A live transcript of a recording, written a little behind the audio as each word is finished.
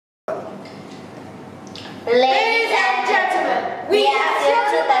Ladies and gentlemen, we are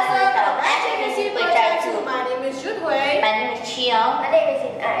CO2 Buster from KLESF Puay 2. My name is Jun Hui. My name is Lim Qi Yong. My name is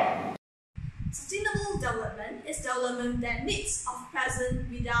Yun Ai. Sustainable development is development that meets of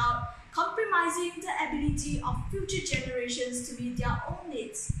present without compromising the ability of future generations to meet their own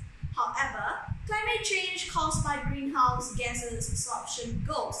needs. However, climate change caused by greenhouse gases absorption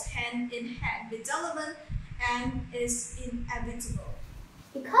goes hand in hand with development and is inevitable.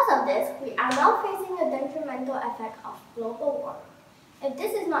 Because of this, we are now facing a detrimental effect of global warming. If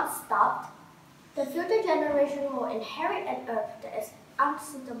this is not stopped, the future generation will inherit an earth that is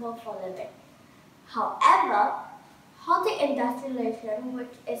unsuitable for living. However, halted industrialization,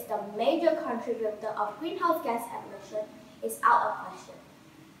 which is the major contributor of greenhouse gas emission, is out of question.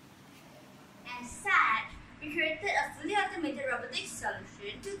 As such, we created a fully automated robotic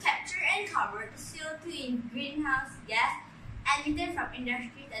solution to capture and convert the CO2 in greenhouse gas emitted from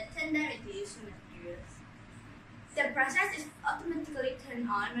industries and turn them into useful materials. The process is automatically turned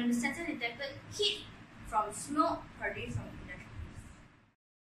on when the sensor detected heat from smoke produced from industries.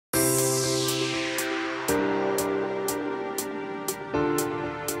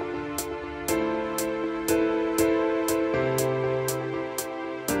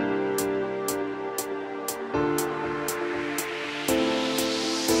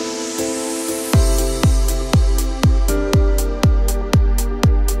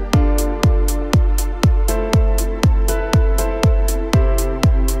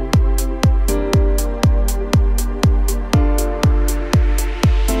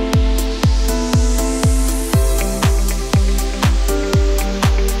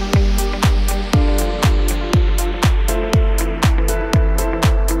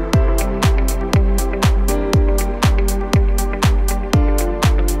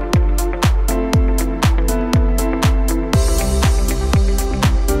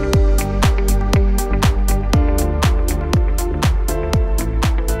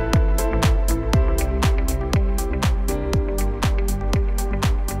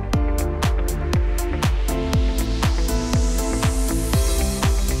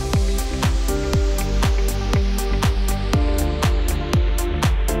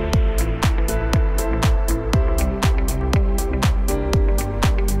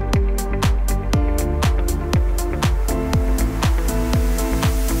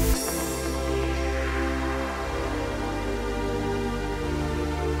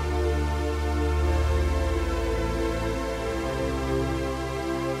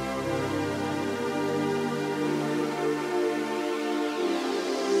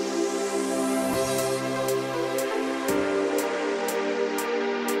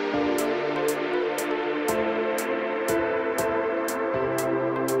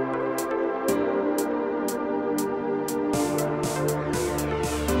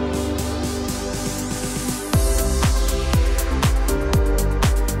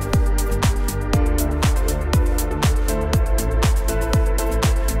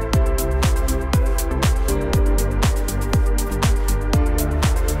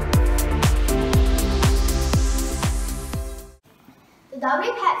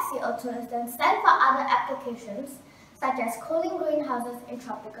 CO2 is then sent for other applications, such as cooling greenhouses in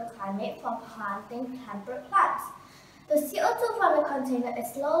tropical climate for planting temperate plants. The CO2 from the container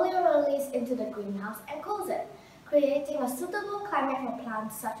is slowly released into the greenhouse and cools it, creating a suitable climate for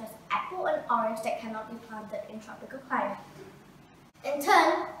plants such as apple and orange that cannot be planted in tropical climate. In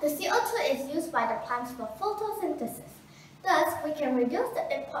turn, the CO2 is used by the plants for photosynthesis. Thus, we can reduce the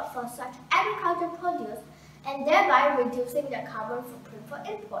import for such agricultural produce and thereby reducing the carbon footprint for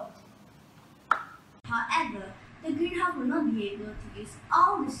import. However, the greenhouse will not be able to use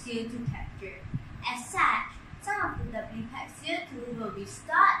all the CO2 captured. As such, some of the W-packed CO2 will be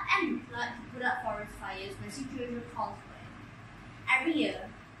stored and deployed to put out forest fires when situation calls for it. Every year,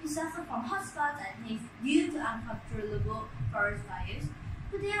 we suffer from hotspots and haze due to uncontrollable forest fires.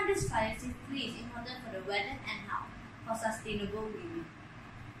 Putting out these fires safely is important for the weather and health for sustainable living.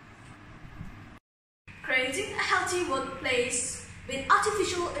 Creating a healthy workplace with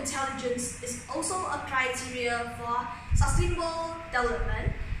artificial intelligence is also a criteria for sustainable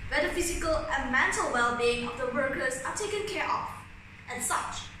development, where the physical and mental well-being of the workers are taken care of. As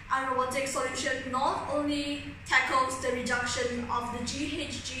such, a robotic solution not only tackles the reduction of the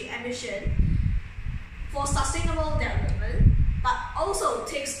GHG emission for sustainable development, but also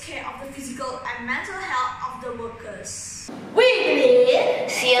takes care of the physical and mental health of the workers. We believe